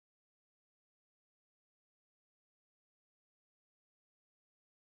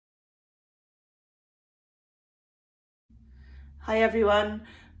Hi everyone,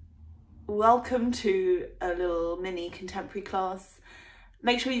 welcome to a little mini contemporary class.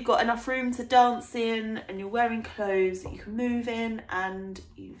 Make sure you've got enough room to dance in and you're wearing clothes that you can move in and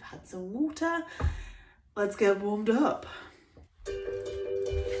you've had some water. Let's get warmed up.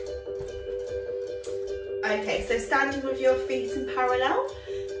 Okay, so standing with your feet in parallel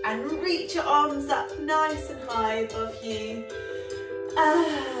and reach your arms up nice and high above you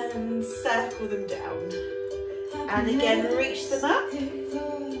and circle them down. And again, reach them up,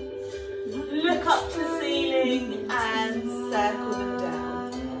 look up to the ceiling and circle them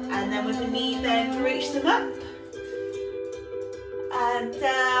down. And then with the knee bend, reach them up and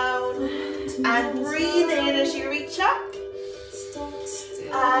down. And breathe in as you reach up.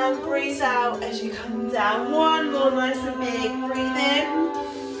 And breathe out as you come down. One more nice and big. Breathe in.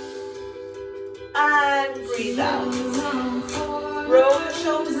 And breathe out. Roll your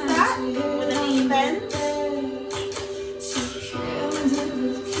shoulders back with a knee bend.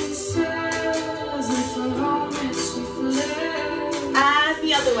 And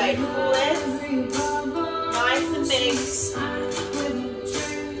the other way, forward, nice and big.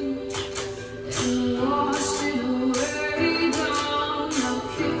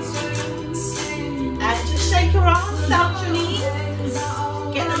 And just shake your arms out your knees,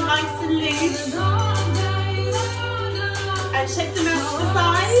 get them nice and loose. And shake them out to the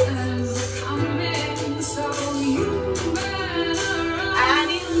side.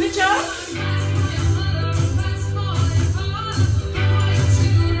 And into the jump.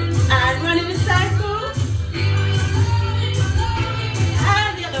 And run in a circle.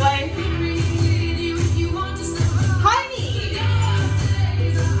 And the other way. High knees.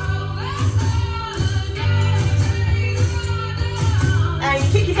 And you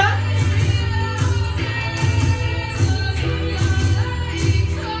kick your butt.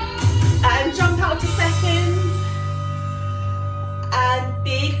 And jump out to seconds. And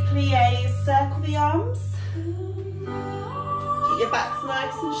big plies. Circle the arms. Keep your backs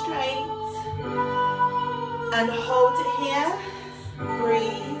nice and straight. And hold it here.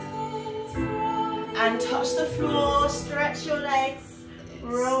 Breathe. And touch the floor. Stretch your legs.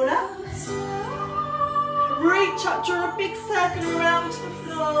 Roll up. Reach up. Draw a big circle around to the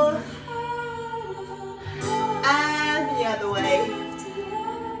floor. And the other way.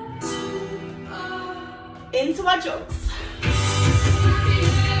 Into our jogs.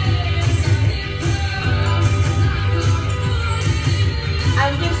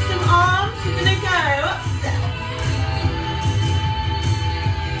 And give some arms, we're going to go up, down.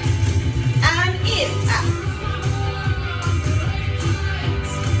 And in, out.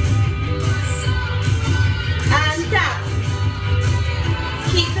 And down.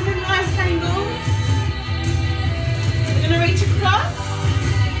 Keep them in right angles. We're going to reach across.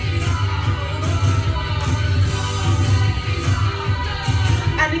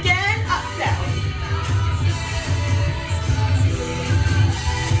 And again, up, down.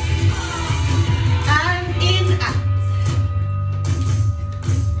 And in, out.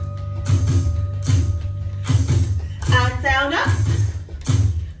 And down, up.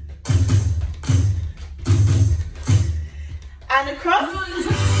 And across.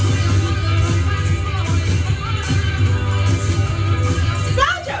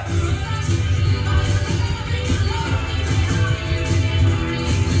 Side jumps.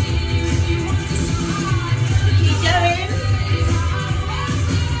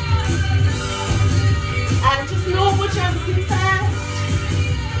 And just normal jumps in first,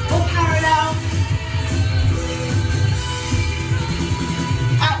 or parallel.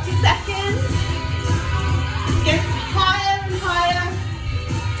 Out to second. Get higher and higher.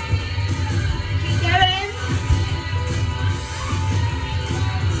 Keep going.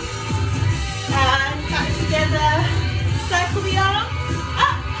 And back together. Circle the arms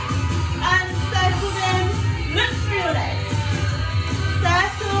up and circle them. Look through your legs.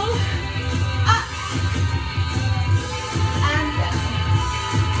 Circle.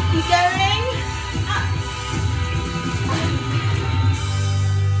 Keep going, up,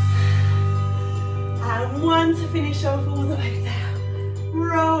 and one to finish off all the way down.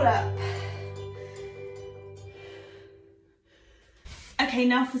 Roll up. Okay,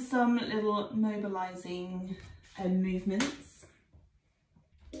 now for some little mobilizing movements.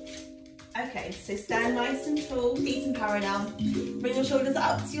 Okay, so stand nice and tall, feet in parallel. Bring your shoulders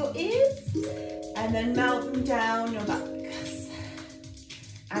up to your ears, and then melt them down your back.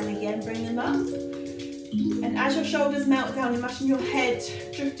 And again, bring them up. And as your shoulders melt down, imagine your head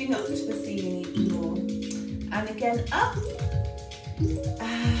drifting up to the ceiling even more. And again, up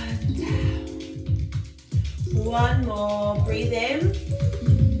and down. One more. Breathe in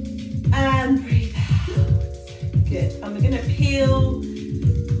and breathe out. Good. And we're going to peel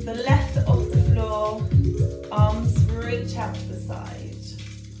the left foot off the floor, arms reach out to the side.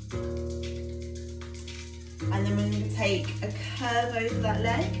 And then we're going to take a curve over that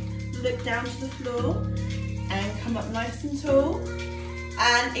leg, look down to the floor, and come up nice and tall.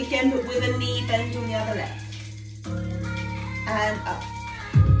 And again, but with a knee bend on the other leg. And up.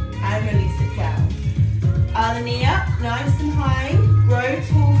 And release it down. Other knee up, nice and high. Grow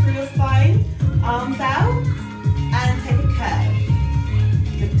tall through your spine. Arms out. And take a curve.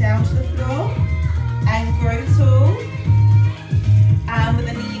 Look down to the floor. And grow tall. And with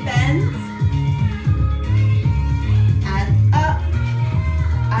a knee bend. And up.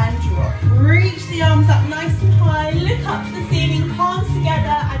 And drop. Reach the arms up nice and high. Look up to the ceiling. Palms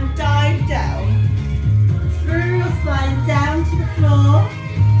together. And dive down. Through your spine. Down to the floor.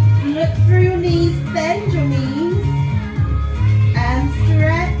 Look through your knees, bend your knees, and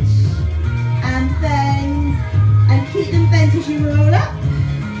stretch, and bend, and keep them bent as you roll up.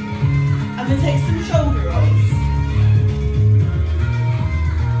 I'm going to take some shoulder rolls.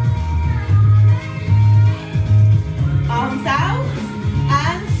 Arms out,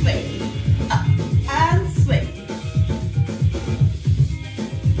 and swing, up, and swing.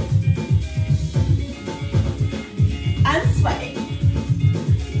 And sway.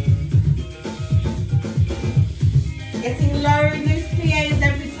 Getting lower in those pliés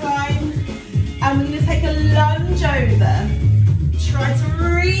every time. And we're going to take a lunge over. Try to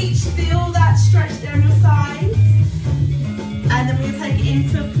reach, feel that stretch down your sides. And then we're going to take it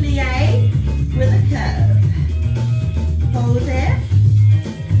into a plié with a curve. Hold it.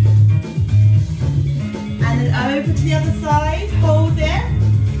 And then over to the other side. Hold it.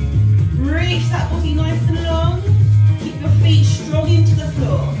 Reach that body nice and long. Keep your feet strong into the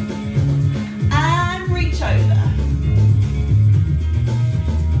floor. And reach over.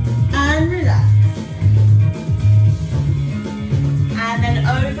 And relax. And then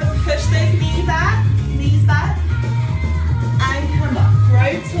over, push those knees back, and come up.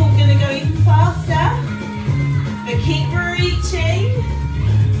 Grow tall, gonna go even faster. But keep reaching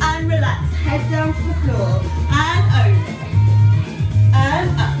and relax. Head down to the floor and over. And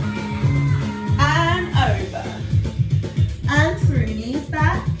up. And over. And through, knees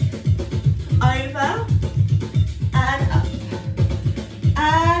back. Over. And up.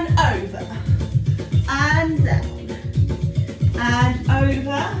 And over, and down, and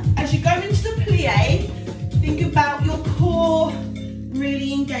over. As you go into the plie, think about your core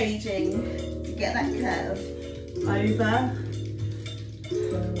really engaging to get that curve. Over,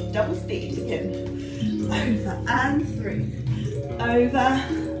 double speed again. Over and through. Over,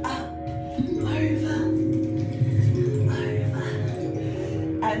 up, over, over.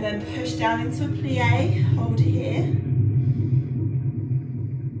 And then push down into a plie, hold it here.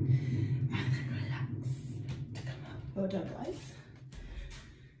 Well done, guys.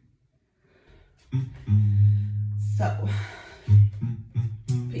 So,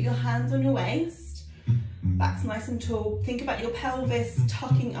 put your hands on your waist, back's nice and tall. Think about your pelvis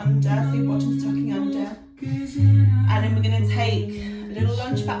tucking under, so your bottom's tucking under. And then we're going to take a little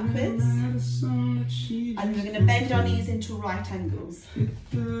lunge backwards, and we're going to bend our knees into right angles.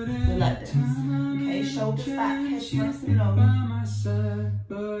 So like this. Okay, shoulders back, head nice and long.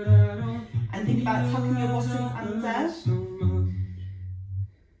 And think about tucking your bottoms under.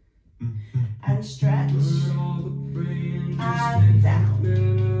 And stretch. And down.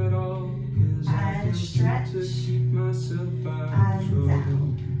 And stretch. And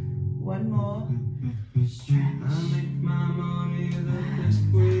down. One more. Stretch.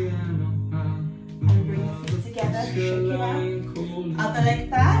 And bring your feet together. Shake you out. Other leg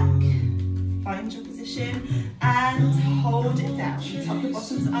back. Find your position and hold it down. Tuck the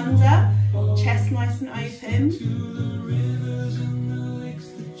bottoms under, chest nice and open.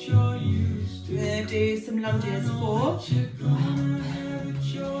 We're going to do some lunges. 4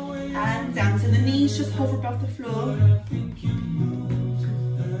 and down. So the knees just hover above the floor.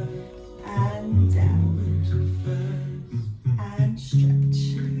 And down. And stretch.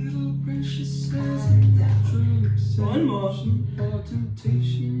 And down. One more.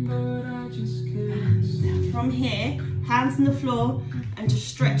 From here, hands on the floor and just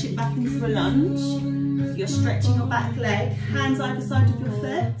stretch it back into a lunge. So you're stretching your back leg, hands either side of your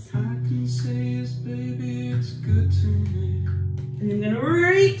foot. And then you're going to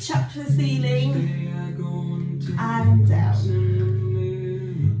reach up to the ceiling and down.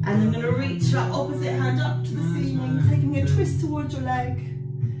 And then going to reach that opposite hand up to the ceiling, taking a twist towards your leg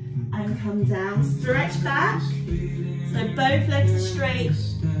and come down. Stretch back. So both legs are straight.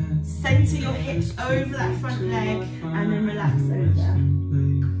 Centre your hips over that front leg and then relax over.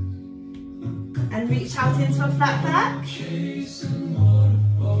 And reach out into a flat back.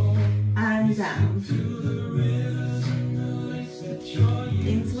 And down.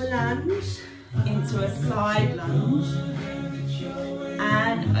 Into a lunge. Into a side lunge.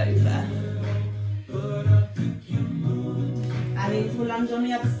 And over. And into a lunge on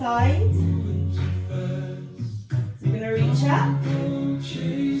the other side. So we're going to reach up.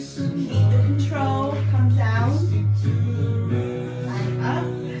 Keep the control. Come down. And up.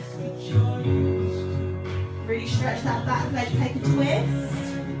 Really stretch that back leg, take a twist.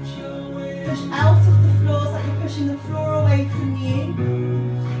 Push out of the floor, so you're pushing the floor away from you.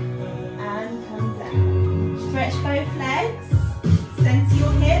 And come down. Stretch both legs, center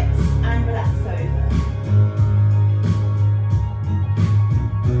your hips and relax over.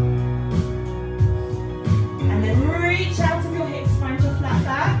 And then reach out of your hips, find your flat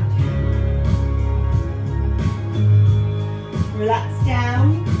back. Relax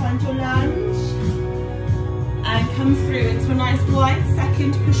down, find your lunge. And come through into a nice wide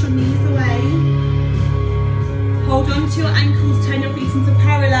second, push your knees away. Hold on to your ankles, turn your feet into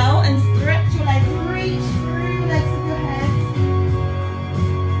parallel and stretch your legs, reach through the legs of your head.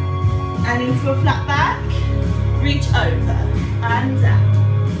 And into a flat back, reach over and down.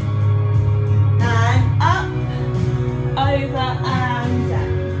 And up, over and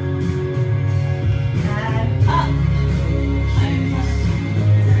down. And up, over,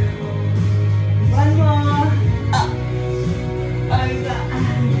 down. One more. Over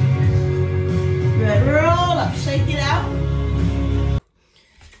and good. Roll up, shake it out.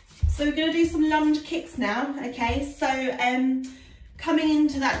 So we're going to do some lunge kicks now. Okay, so coming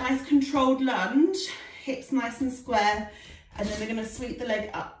into that nice controlled lunge, hips nice and square, and then we're going to sweep the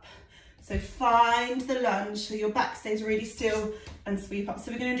leg up. So find the lunge so your back stays really still and sweep up.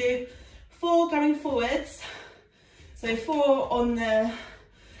 So we're going to do 4 going forwards. So 4 on the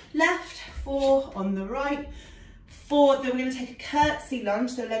left, 4 on the right. 4, then we're going to take a curtsy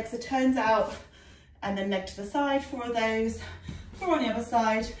lunge, so legs are turned out, and then leg to the side, 4 of those, 4 on the other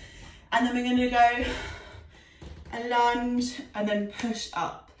side, and then we're going to go a lunge, and then push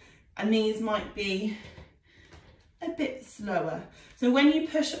up, and these might be a bit slower. So when you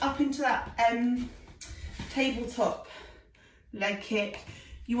push up into that tabletop leg kick,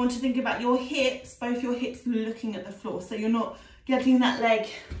 you want to think about your hips, both your hips looking at the floor, so you're not getting that leg.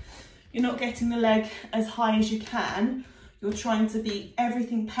 You're not getting the leg as high as you can. You're trying to be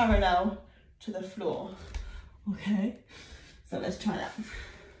everything parallel to the floor. Okay, so let's try that.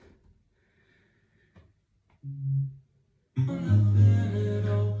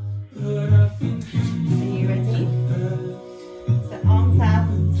 Are you ready? So arms out.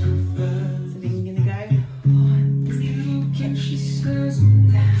 So then you're gonna go 1, 2, kick,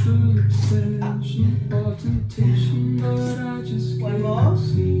 up. 1 more.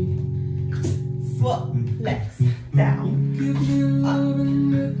 Swap legs down, up.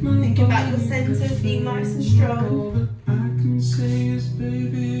 Think about your centers being nice and strong.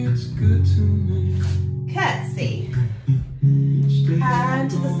 Curtsy. And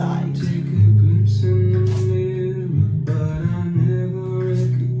to the side.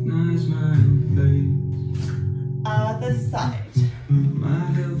 Other side. My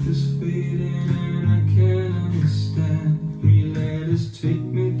health is fading and I can't understand. Will you let us take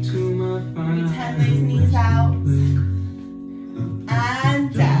me to my final? Turn those knees out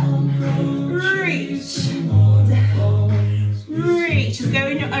and down. Reach. Reach. Just go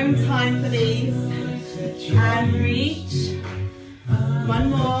in your own time for these. And reach. 1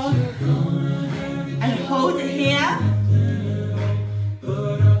 more. And hold it here.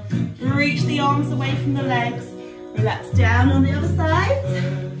 Reach the arms away from the legs. Relax down on the other side.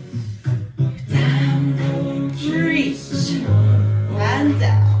 Down. Reach. And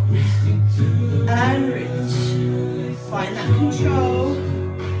down. And reach. Find that control.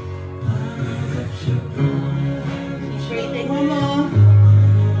 Keep breathing. 1 more.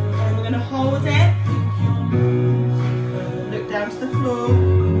 And we're going to hold it. Look down to the floor.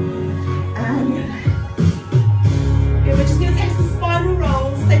 And good. We're just going to take some spinal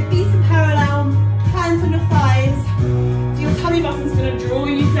rolls. So feet are parallel, hands on your thighs. So your tummy button's going to draw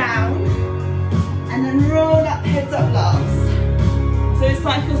you down. And then roll up, heads up last. So it's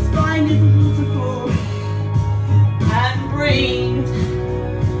like your spine is a waterfall. And breathe.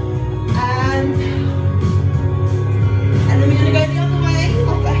 And then we're going to go the other way.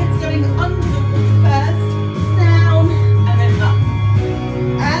 Like our head's going under the water first. Down and then up.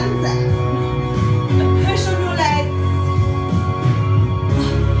 And down. And push on your legs.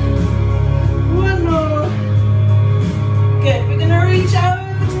 1 more. Good. We're going to reach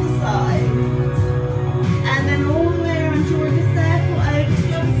over to the side. And then all the way around, drawing a circle over to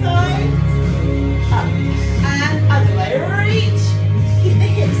the other side.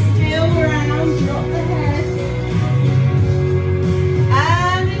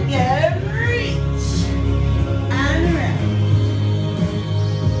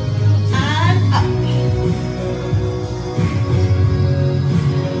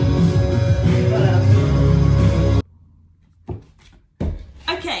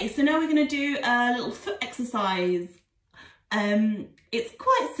 Okay, so now we're going to do a little foot exercise. It's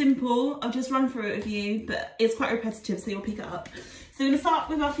quite simple. I'll just run through it with you, but it's quite repetitive, so you'll pick it up. So we're going to start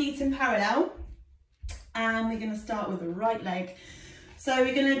with our feet in parallel, and we're going to start with the right leg. So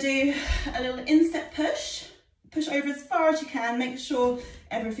we're going to do a little instep push. Push over as far as you can. Make sure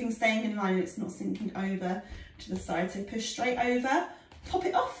everything's staying in line and it's not sinking over to the side. So push straight over, pop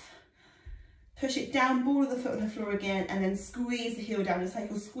it off, push it down, ball of the foot on the floor again, and then squeeze the heel down. It's like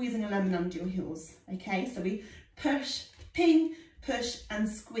you're squeezing a lemon under your heels. Okay, so we push, ping, push and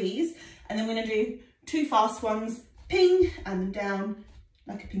squeeze. And then we're going to do 2 fast ones, ping and then down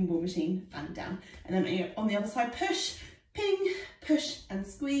like a ping ball machine and down. And then on the other side, push, ping, push and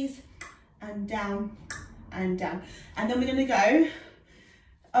squeeze and down and down. And then we're going to go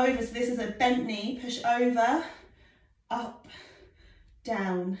over, so this is a bent knee, push over, up,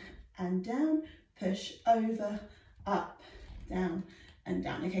 down and down, push over, up, down and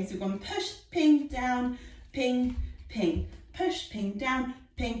down. Okay, so we're going push, ping, down, ping, ping, push, ping, down,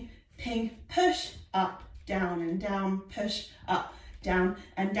 ping, ping, push, up, down and down, push, up, down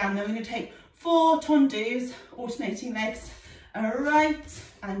and down. Then we're going to take 4 tondus, alternating legs, a right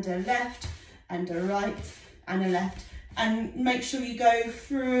and a left and a right and a left, and make sure you go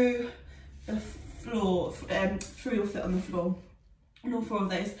through the floor, through your foot on the floor, and all 4 of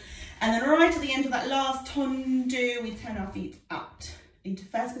those. And then right at the end of that last tondu, we turn our feet out into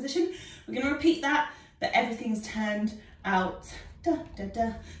first position. We're going to repeat that, but everything's turned out. Da, da,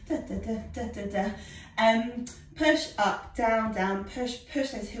 da, da, da, da, da, da. Push up, down, down, push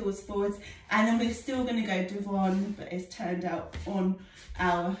those heels forwards, and then we're still going to go devant, but it's turned out on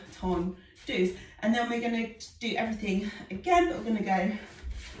our tondus. And then we're going to do everything again, but we're going to go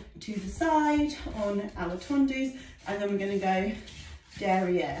to the side on our tondus, and then we're going to go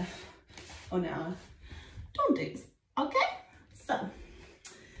derriere on our tondus. Okay, so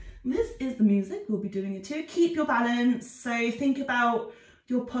this is the music, we'll be doing it too. Keep your balance, so think about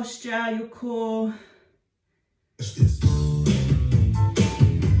your posture, your core.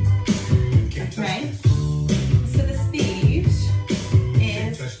 Okay, so the speed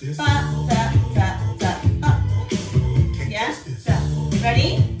is ba, da, da, da, up. Yeah, da.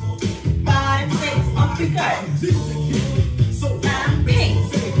 Ready? 5, 6, off we go. And ping,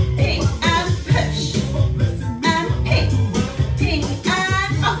 ping, and push. And ping, ping,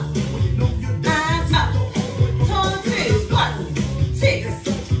 and up. And up. Tondus. 1, 2,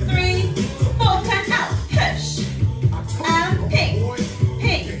 3, 4, turn out. Push. And ping,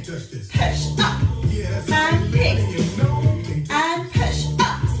 ping, push up. And ping, and push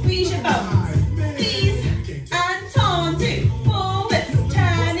up. Squeeze your bones. Squeeze and tondu. Forwards.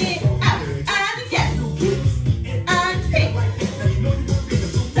 Turn it out. And again. And ping.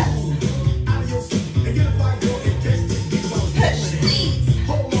 Push, squeeze.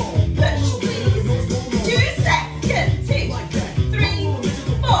 Push, squeeze. 2 seconds. 2, 3,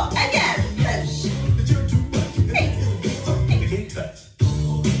 4. Again. Push. Ping. Ping. Up.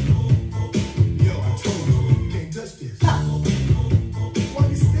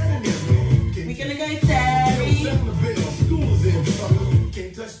 We're gonna go derry.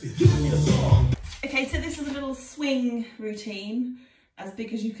 Okay, so this is a little swing routine, as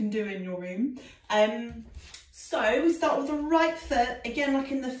big as you can do in your room. So we start with the right foot. Again,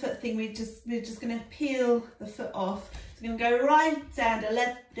 like in the foot thing, we're just gonna peel the foot off. So we're gonna go right down to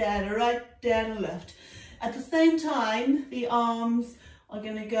left, down to right, down to left. At the same time, the arms are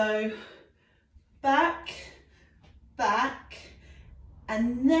gonna go back, back,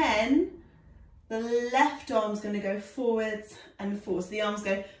 and then the left arm's going to go forwards and forwards. The arms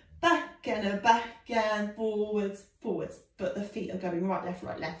go back and forwards, forwards, but the feet are going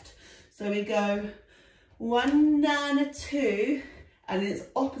right, left. So we go 1 and a 2, and it's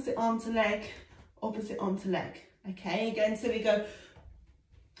opposite arm to leg, opposite arm to leg. Okay, again, so we go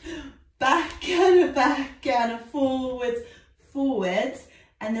back and a forwards, forwards,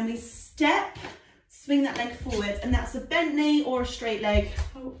 and then we step, swing that leg forward, and that's a bent knee or a straight leg,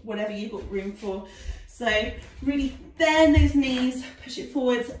 whatever you've got room for. So really bend those knees, push it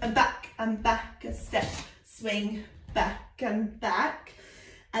forwards and back, a step, swing, back and back.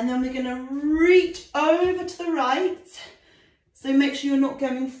 And then we're gonna reach over to the right. So make sure you're not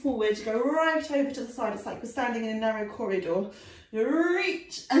going forward, you go right over to the side. It's like we're standing in a narrow corridor. You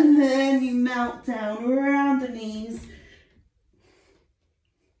reach and then you melt down around the knees.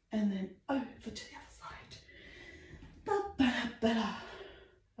 And then over to the other side. Ba, ba, ba, ba.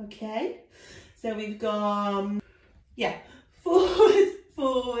 Okay, so we've gone, yeah, forwards,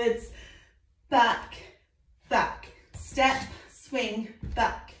 forwards, back, back, step, swing,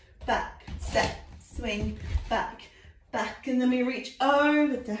 back, back, step, swing, back, back, and then we reach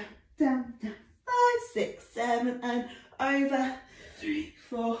over, down, down, down, 5, 6, 7, and over, 3,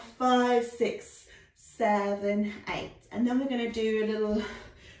 4, 5, 6, 7, 8. And then we're going to do a little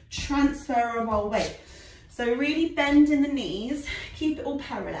transfer of our weight. So really bend in the knees, keep it all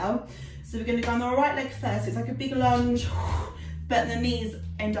parallel. So we're going to go on the right leg first. It's like a big lunge, but the knees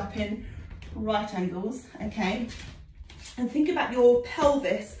end up in right angles, okay? And think about your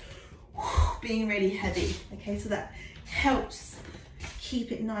pelvis being really heavy, okay? So that helps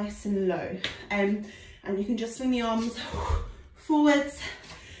keep it nice and low. And you can just swing the arms forwards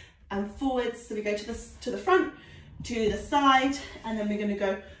and forwards. So we go to the front, to the side, and then we're going to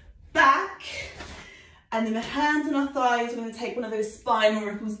go back. And then the hands on our thighs, we're going to take one of those spinal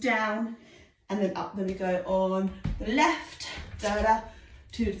ripples down and then up. Then we go on the left, da-da,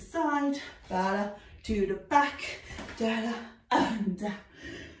 to the side, da-da, to the back, da-da, and down.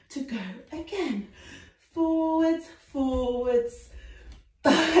 To go again. Forwards, forwards,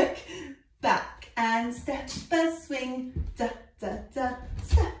 back, back, and step a swing, da, da, da,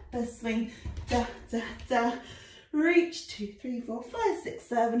 step a swing, da, da, da. Reach 2, 3, 4, 5, 6,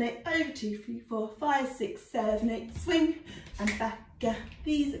 7, 8, over 2, 3, 4, 5, 6, 7, 8, swing and back.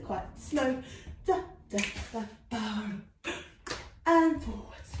 These are quite slow. Da, da, da, da. And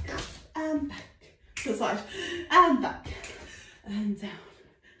forwards and back to the side and back and down.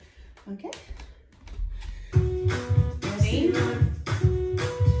 Okay. Ready?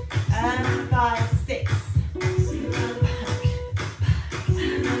 And 5, 6.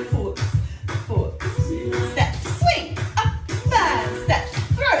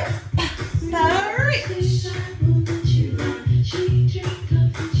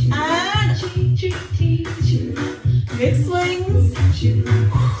 Big swings,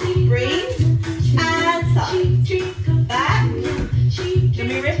 breathe, and side, back,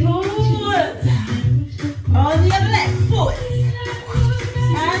 jimmy ripple, on the other leg, forwards,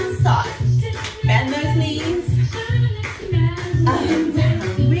 and side, bend those knees, and down,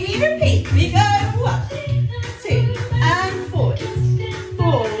 we repeat, we go 1, 2, and forwards,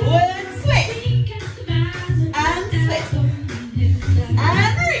 forward, swing, and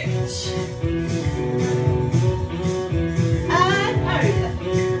reach,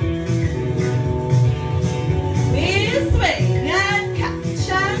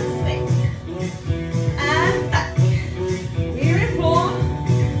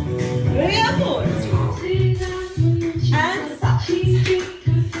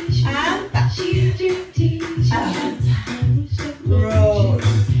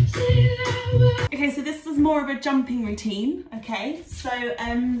 more of a jumping routine, okay? So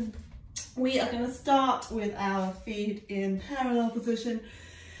we are going to start with our feet in parallel position,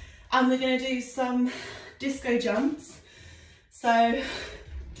 and we're going to do some disco jumps. So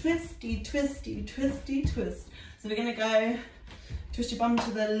twisty, twisty, twisty, twist. So we're going to go twist your bum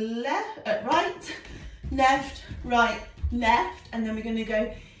to the left, right, left, right, left, and then we're going to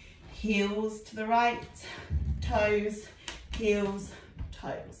go heels to the right, toes, heels,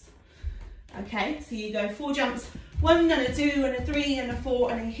 toes. Okay, so you go 4 jumps, 1 and a 2 and a 3 and a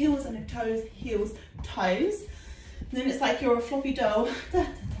 4 and a heels and a toes, heels, toes. And then it's like you're a floppy doll. Da,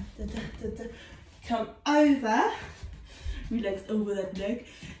 da, da, da, da, da. Come over, relax over that leg,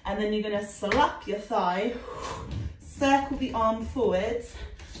 and then you're going to slap your thigh, circle the arm forwards,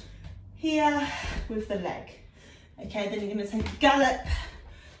 here with the leg. Okay, then you're going to take a gallop,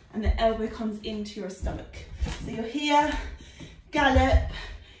 and the elbow comes into your stomach. So you're here, gallop,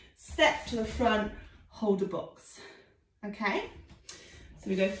 step to the front, hold a box. Okay, so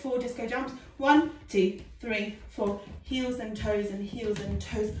we go 4 disco jumps, 1, 2, 3, 4, heels and toes and heels and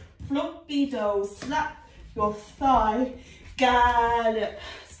toes, floppy doll, slap your thigh, gallop,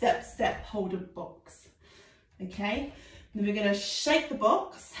 step, step, hold a box. Okay, then we're going to shake the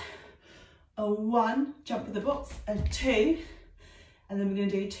box, a 1, jump with the box, a 2, and then we're going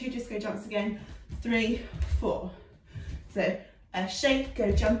to do 2 disco jumps again, 3, 4. So a shake,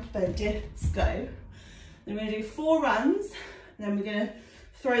 go, jump, a disco. Then we're going to do 4 runs, and then we're going to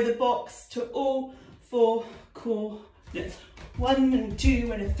throw the box to all 4 corners. 1 and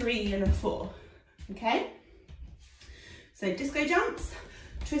 2 and a 3 and a 4. Okay? So disco jumps,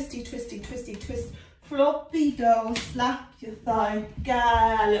 twisty, twisty, twisty, twist, floppy doll, slap your thigh,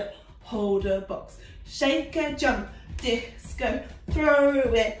 gallop, hold a box, shake a jump, disco, throw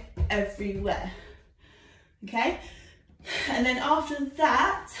it everywhere. Okay? And then after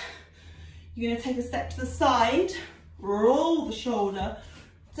that, you're going to take a step to the side, roll the shoulder,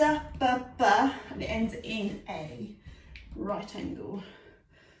 da, ba, ba, and it ends in a right angle.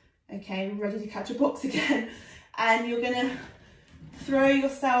 Okay, ready to catch a box again. And you're going to throw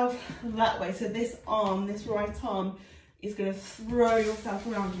yourself that way. So this arm, this right arm, is going to throw yourself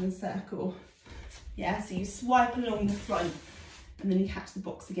around in a circle. Yeah, so you swipe along the front and then you catch the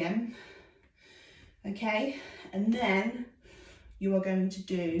box again. Okay, and then you are going to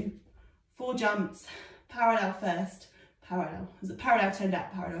do 4 jumps, parallel first, parallel. Is it parallel turned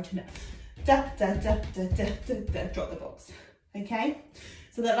out, parallel turned out? Da, da, da, da, da, da, da, drop the box. Okay,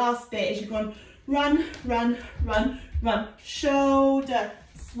 so that last bit is you've gone run, run, run, run, shoulder,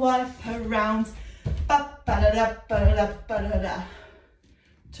 swipe around, ba, ba, da, da, ba, da, da, ba, da, da,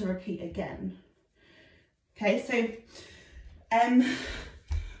 to repeat again. Okay, so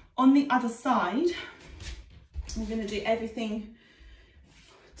on the other side, we're going to do everything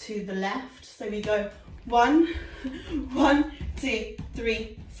to the left. So we go 1, 2,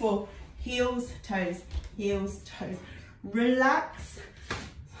 3, 4, heels, toes, relax,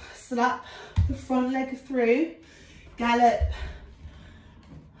 slap the front leg through, gallop,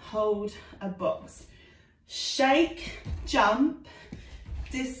 hold a box, shake, jump,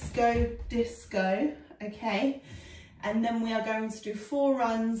 disco, disco, okay, and then we are going to do 4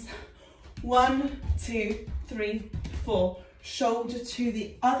 runs, 1, 2, 3, 4, shoulder to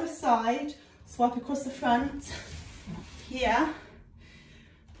the other side, swipe across the front, here,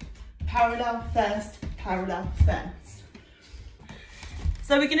 parallel first, parallel first.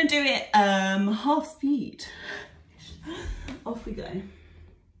 So we're going to do it half speed. Off we go.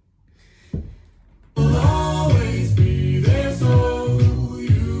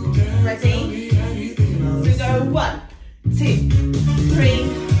 Ready? So we go 1, 2, 3,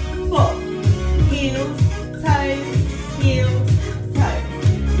 4. Heels, toes, heels, toes.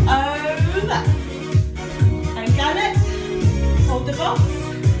 Over. And gallop. Hold the box.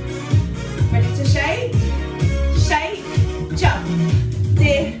 Ready to shake? Shake, jump,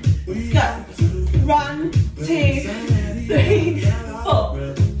 disco. 1, 2, 3,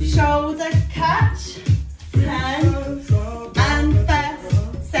 4. Shoulder catch, turn, and first,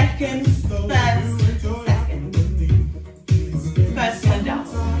 second, first, second. First turn down.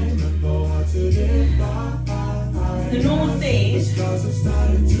 The normal speed is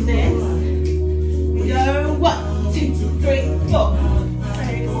this. We go 1, 2, 3, 4.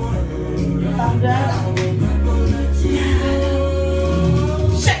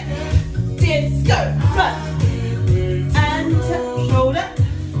 Shake, disco, run, and shoulder,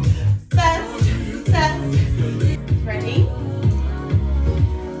 first, first. Ready?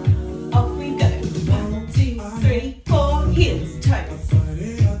 Off we go. 1, 2, 3, 4. Heels, toes.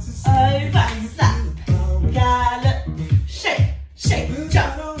 Over, slap, gallop, shake, shake,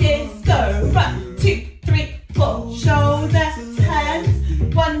 jump, disco, run. 2, 3, 4. Shoulder, turn.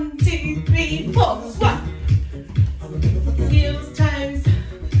 1, 2, 3, 4. Swap. Heels, toes.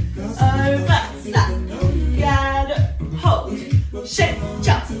 Over, slap, gallop, hold, shake,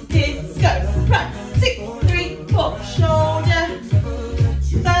 jump, disco, run. 2, 3, 4. Shoulder,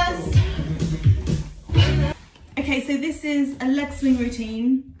 first. Okay, so this is a leg swing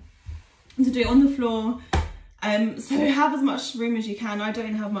routine to do on the floor. So have as much room as you can. I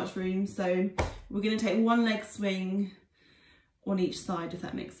don't have much room, so we're going to take 1 leg swing on each side, if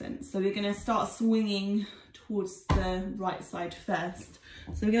that makes sense. So we're going to start swinging towards the right side first.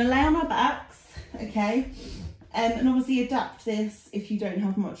 So we're going to lay on our backs, okay, and obviously adapt this if you don't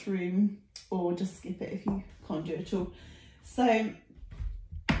have much room, or just skip it if you can't do it at all. So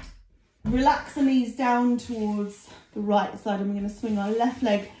relax the knees down towards the right side, and we're going to swing our left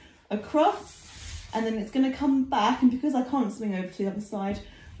leg across, and then it's going to come back, and because I can't swing over to the other side,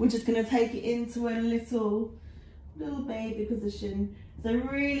 we're just going to take it into a little baby position. So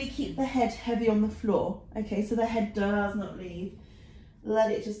really keep the head heavy on the floor, okay, so the head does not leave.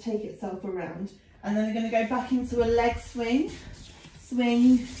 Let it just take itself around. And then we're going to go back into a leg swing,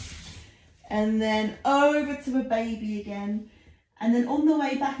 and then over to a baby again. And then on the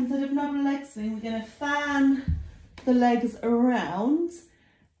way back, instead of another leg swing, we're going to fan the legs around,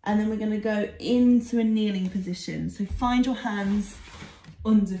 and then we're going to go into a kneeling position. So find your hands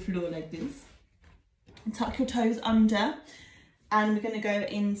on the floor like this, and tuck your toes under, and we're going to go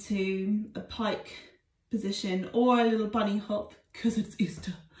into a pike position or a little bunny hop because it's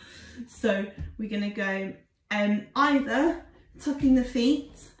Easter. So we're going to go either tucking the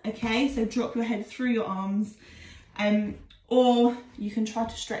feet, okay, so drop your head through your arms, or you can try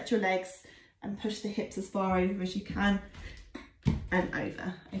to stretch your legs and push the hips as far over as you can and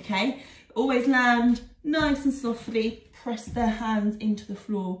over, okay. Always land nice and softly, press their hands into the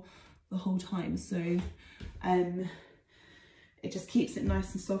floor the whole time, so it just keeps it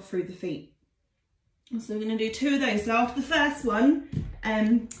nice and soft through the feet. So we're going to do 2 of those. So after the first one,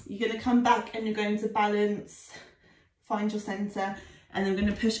 you're going to come back and you're going to balance, find your centre, and then we're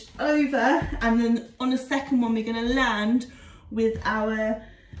going to push over, and then on the second one we're going to land with our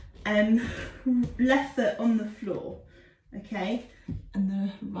left foot on the floor, okay, and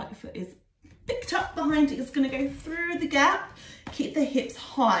the right foot is picked up behind it. It's going to go through the gap, keep the hips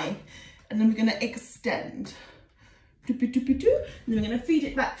high, and then we're going to extend, and then we're going to feed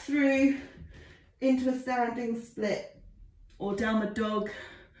it back through into a standing split or downward dog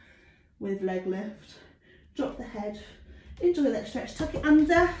with leg lift. Drop the head, enjoy that stretch, tuck it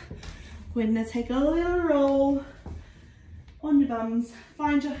under. We're going to take a little roll on your bums,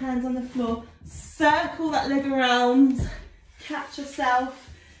 find your hands on the floor, circle that leg around, catch yourself,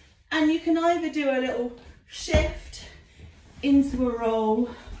 and you can either do a little shift into a roll,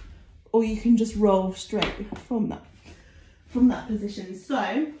 or you can just roll straight from that position.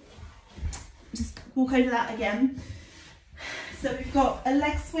 So just walk over that again. So we've got a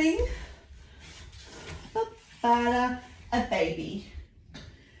leg swing, a baby,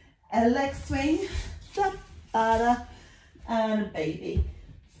 a leg swing, and a baby.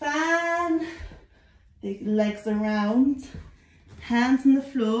 Fan the legs around, hands on the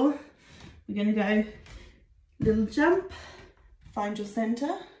floor. We're going to go little jump, find your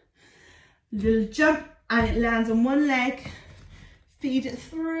center, little jump, and it lands on one leg. Feed it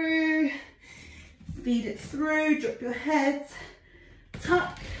through, drop your head,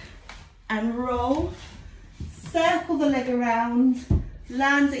 tuck and roll. Circle the leg around,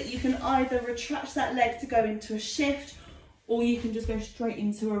 land it. You can either retract that leg to go into a shift, or you can just go straight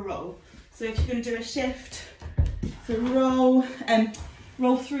into a roll. So if you're going to do a shift, so roll and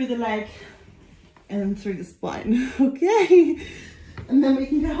roll through the leg and through the spine, okay? And then we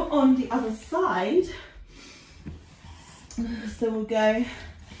can go on the other side. So we'll go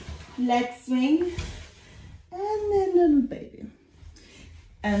leg swing, and then little baby,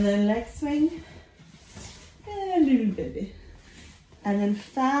 and then leg swing, and little baby, and then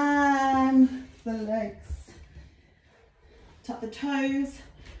fan the legs, tuck the toes,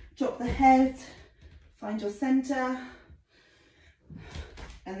 drop the head, find your center,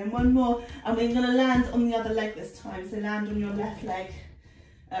 and then one more, and we're going to land on the other leg this time. So land on your left leg,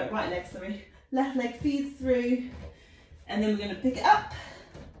 right leg, sorry, left leg feeds through, and then we're going to pick it up,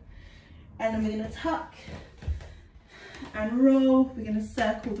 and then we're going to tuck and roll. We're going to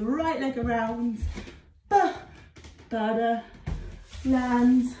circle the right leg around,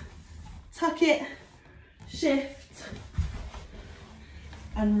 land, tuck it, shift,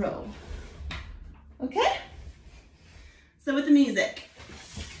 and roll. Okay? So with the music.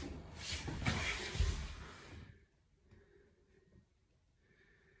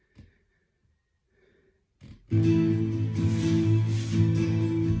 So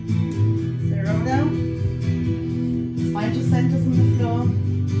roll down, find your centers on the floor,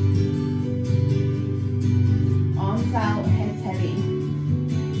 arms out, heads heavy.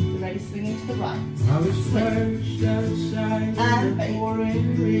 So ready, swinging to the right. I was perched outside and the pouring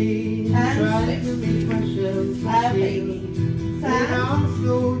rain, and trying to make myself and baby. Then I'll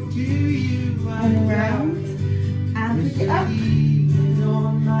flow to you And around, and pick it up, and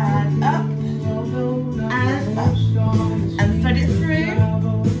up, and thread it through,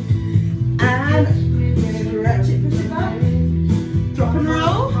 and stretch it, push it back, drop and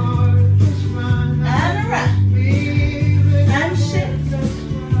roll, and around, and shift,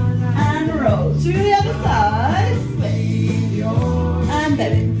 and roll to the other side, swing, and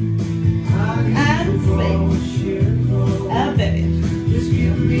baby, and swing, and baby,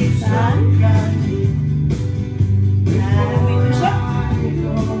 and we push up,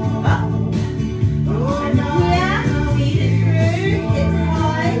 and here, feed it through, hips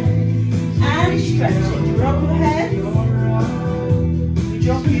high, and stretch it, drop your head, we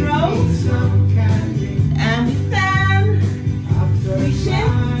drop and roll, and we fan, we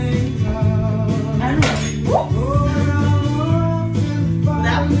shift, and roll.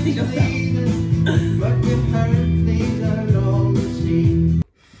 That one to yourself.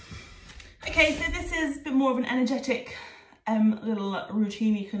 Okay, so this is a bit more of an energetic little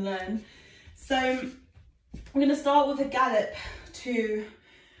routine you can learn. So we're going to start with a gallop to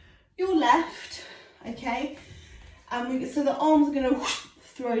your left, okay? And so the arms are going to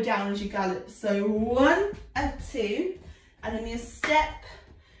throw down as you gallop. So 1, 2, and then you step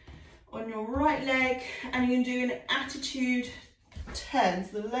on your right leg, and you're going to do an attitude turn.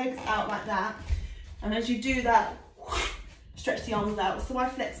 So the legs out like that, and as you do that, stretch the arms out. So I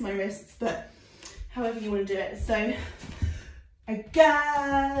flex my wrists, but however you want to do it. So a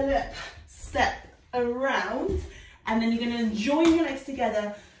gallop, step around, and then you're going to join your legs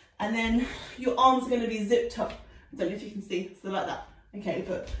together, and then your arms are going to be zipped up. I don't know if you can see, so like that. Okay,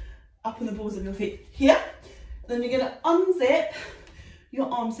 but up on the balls of your feet here. Then you're going to unzip,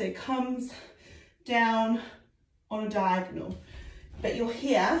 your arm so it comes down on a diagonal. But you're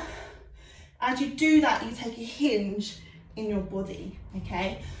here. As you do that, you take a hinge in your body,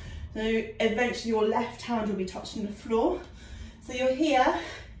 okay? So eventually your left hand will be touching the floor. So you're here,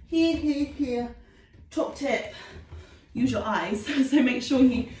 here, top tip. Use your eyes, so make sure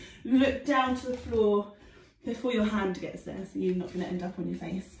you look down to the floor before your hand gets there, so you're not going to end up on your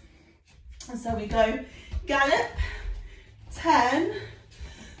face. And so we go gallop, turn,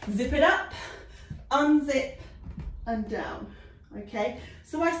 zip it up, unzip, and down. Okay,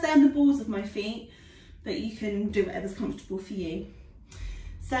 so I stay on the balls of my feet, but you can do whatever's comfortable for you.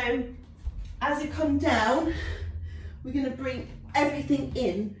 So as you come down, we're going to bring everything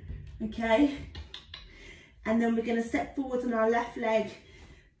in, okay? And then we're going to step forwards on our left leg,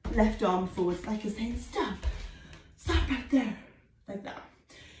 left arm forwards, like you're saying, stop right there, like that.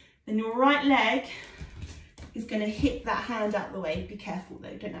 Then your right leg is going to hit that hand out the way. Be careful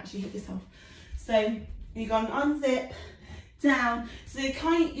though, don't actually hit yourself. So you're going to unzip, down. So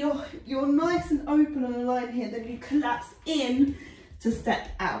you're nice and open on the line here, then you collapse in to step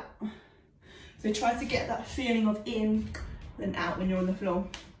out. So try to get that feeling of in, then out when you're on the floor.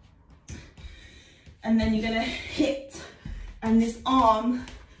 And then you're going to hit, and this arm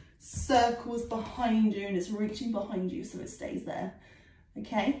circles behind you and it's reaching behind you so it stays there,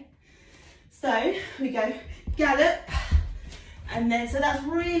 okay? So we go gallop, and then so that's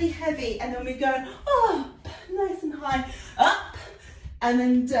really heavy, and then we go up, nice and high, up, and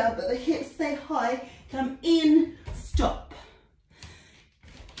then down, but the hips stay high, come in, stop.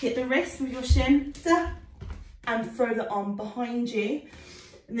 Hit the wrist with your shin, and throw the arm behind you.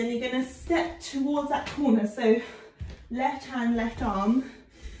 And then you're going to step towards that corner. So left hand, left arm,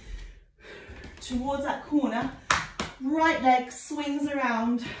 towards that corner. Right leg swings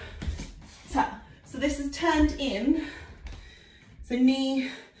around, tap. So this is turned in. So knee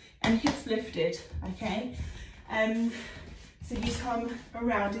and hips lifted, okay? So you come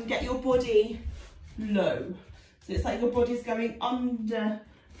around and get your body low. So it's like your body's going under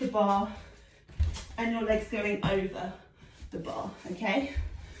the bar and your legs going over the bar, okay?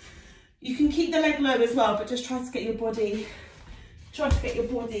 You can keep the leg low as well, but just try to get your body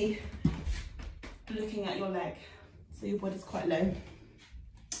looking at your leg, so your body's quite low.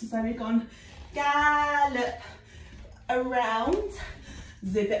 So we've gone gallop around,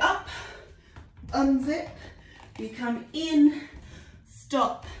 zip it up, unzip, we come in,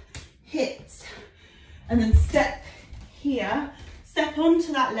 stop, hit, and then step here, step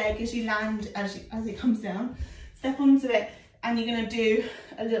onto that leg as you land, as it comes down, step onto it, and you're going to do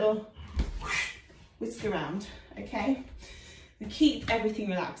a little whisk around, okay? And keep everything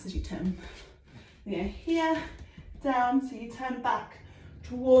relaxed as you turn. You go here, down, so you turn back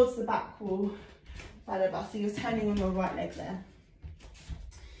towards the back wall, so you're turning on your right leg there.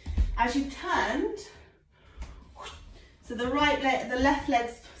 As you turned, so the left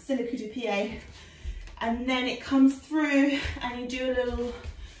leg's still a coup de pied, and then it comes through and you do a little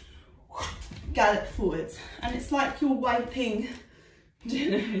gallop forwards, and it's like you're wiping,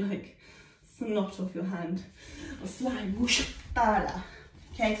 like snot off your hand, or slime, whoosh,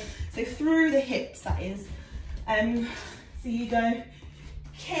 okay, so through the hips, that is. So you go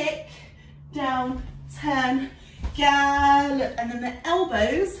kick, down, turn, gallop, and then the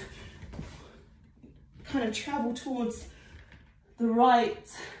elbows kind of travel towards the right,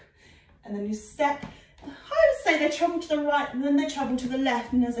 and then you step. I would say they travel to the right and then they travel to the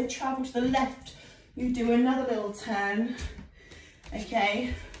left, and as they travel to the left you do another little turn,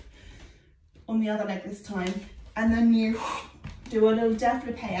 okay, on the other leg this time, and then you do a little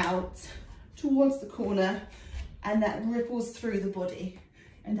développé out towards the corner, and that ripples through the body,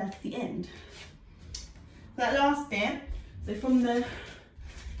 and that's the end. That last bit, so from the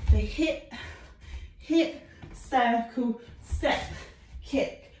hip, circle, step,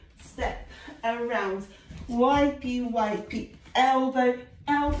 kick, step, around, wipey, elbow,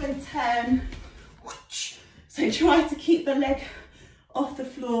 turn, whoosh. So try to keep the leg off the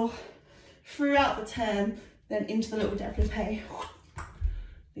floor throughout the turn, then into the little développé,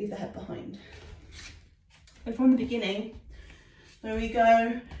 leave the head behind. So from the beginning, there we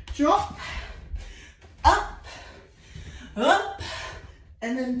go, drop, up,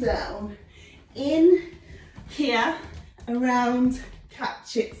 and then down, in, here, around,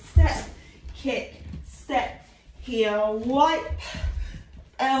 catch it, step, kick, step, here, wipe,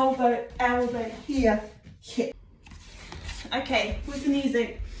 elbow, here, kick. Okay, with the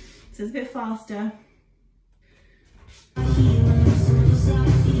music, so it's a bit faster. Ready?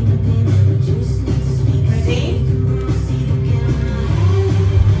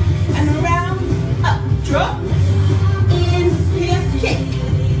 And around, up, drop, in, here, kick.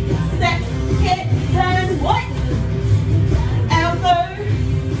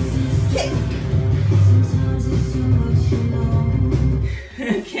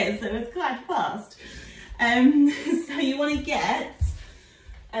 So you want to get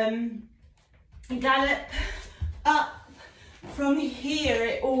gallop up. From here,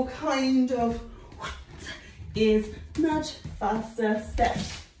 it all kind of is much faster step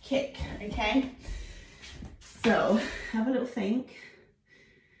kick, okay? So have a little think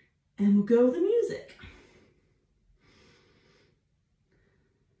and we'll go with the music.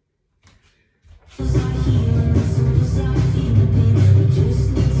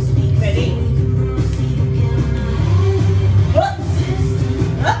 Ready? Up,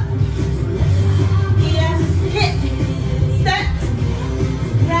 up, here, hip, step,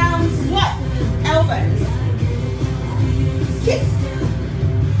 round, what? Elbows, kick.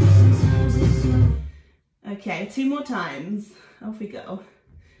 Okay, 2 more times. Off we go.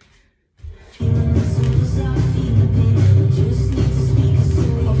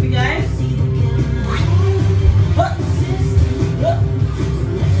 Off we go. Up, up.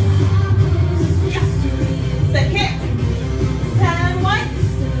 Yeah. Step kick. Turn one.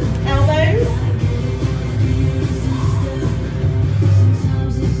 Elbows.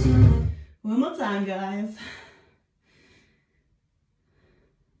 One more time, guys.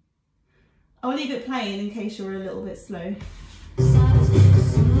 I'll leave it playing in case you're a little bit slow.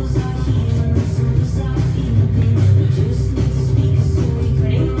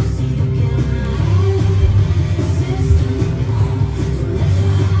 Ready?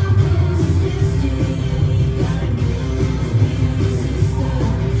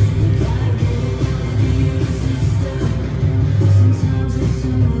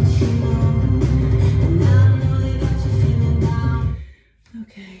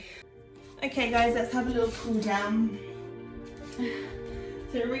 Okay guys, let's have a little cool down.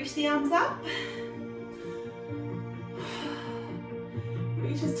 So reach the arms up.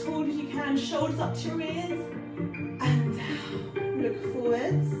 Reach as tall as you can, shoulders up to your ears. And down. Look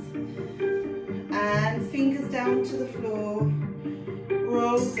forwards. And fingers down to the floor.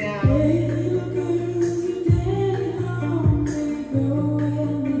 Roll down.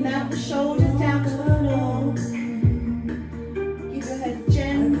 Now the shoulders down to the floor. Give your head a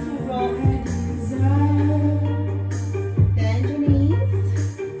gentle rock. Bend your knees.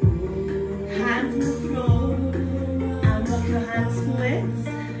 Hands on the floor. And rock your hands forwards.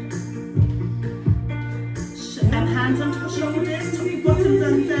 Hands onto the shoulders, top your bottoms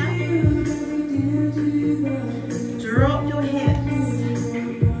under. Drop your hips.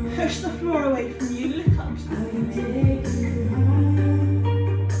 Push the floor away from you. Look up to the ceiling.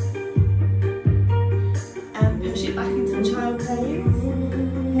 And push it back into the child pose.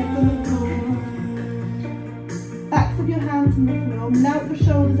 Heads on the floor. Backs of your hands on the floor. Melt the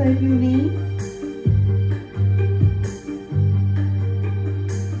shoulders over your knees.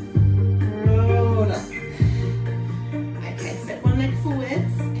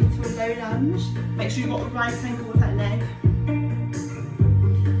 Lunge. Make sure you've got a right angle with that leg.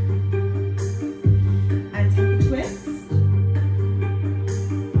 And take a twist.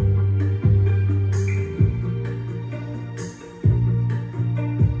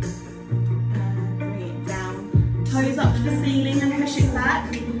 And bring it down. Toes up to the ceiling and push it back.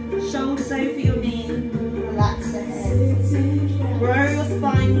 Shoulders over your knee. Relax the head. Grow your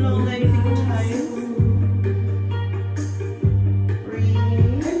spine long over your toes.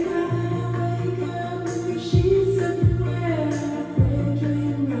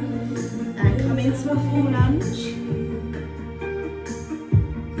 Into a full lunge.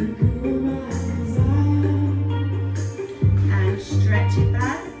 And stretch it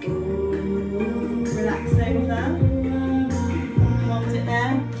back. Relax over. Hold it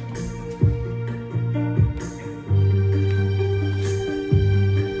there.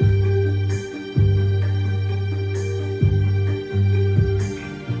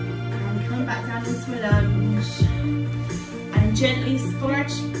 And come back down into a lunge. And gently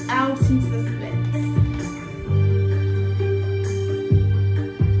stretch out into the split.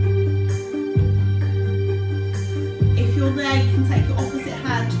 There, you can take your opposite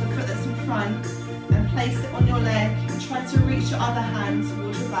hand to the foot that's in front and place it on your leg and try to reach your other hand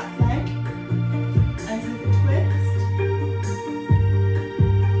towards your back leg and take a twist.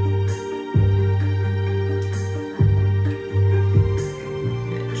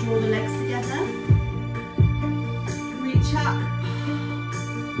 Good. Draw the legs together. Reach up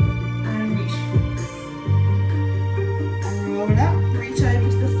and reach forwards. And roll up, reach over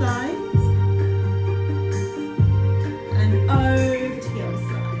to the side. Over to the other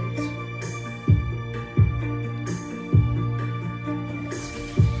side.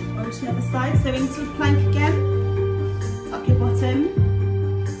 Over to the other side. So into plank again. Tuck your bottom.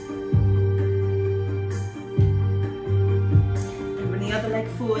 And bring the other leg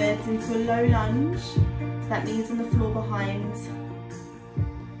forwards into a low lunge. that knees on the floor behind.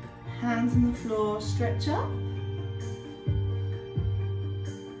 Hands on the floor, stretch up.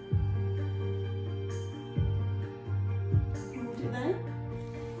 Hold it there.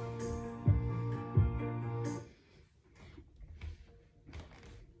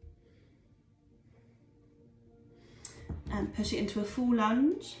 And push it into a full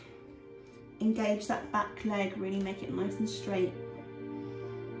lunge. Engage that back leg, really make it nice and straight.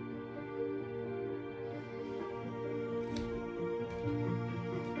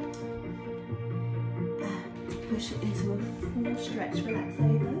 Push it into a full stretch, relax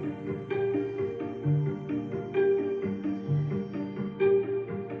over.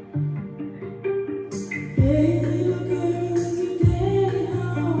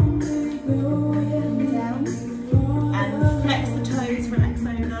 Down. And flex the toes, relax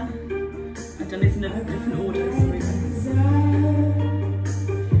over. I've done this in a different order, sorry guys.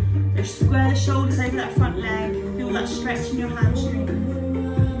 Just square the shoulders over that front leg, feel that stretch in your hamstrings.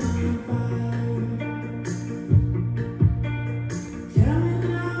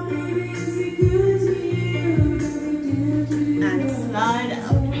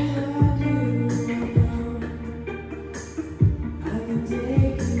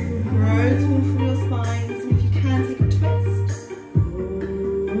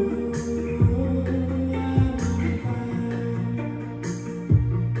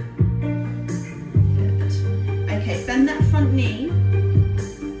 Bend that front knee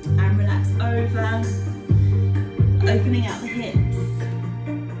and relax over, opening out the hips.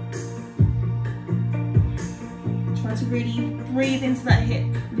 Try to really breathe into that hip.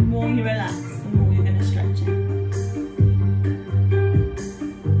 The more you relax, the more you're going to stretch it.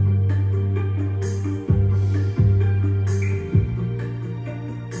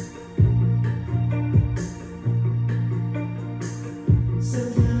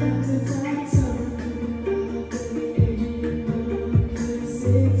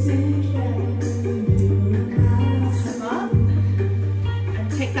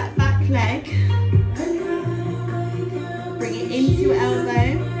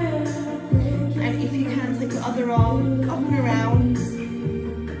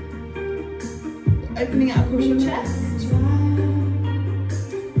 Opening it across your chest.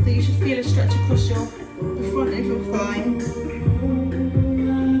 So you should feel a stretch across the front of your thigh.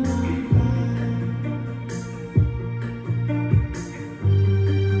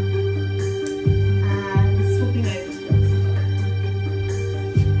 And swapping over to the other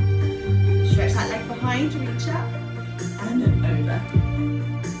side. Stretch that leg behind, reach up, and then over.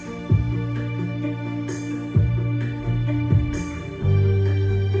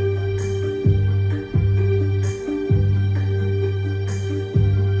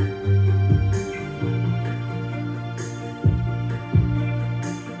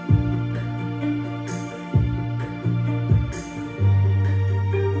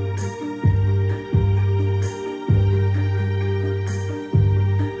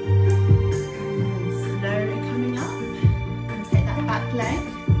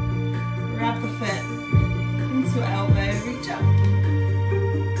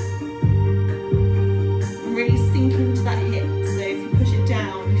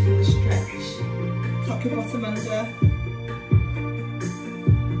 Your bottom under.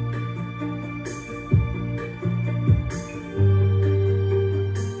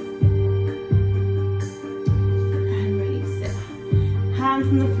 And release it. Hands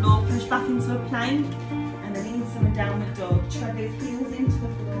on the floor, push back into a plank, and then into a downward dog. Try those heels into the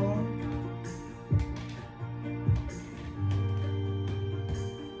floor.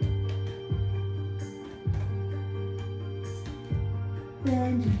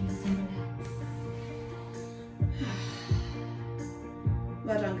 Bend your knees and relax.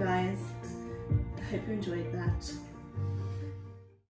 Well done guys, I hope you enjoyed that.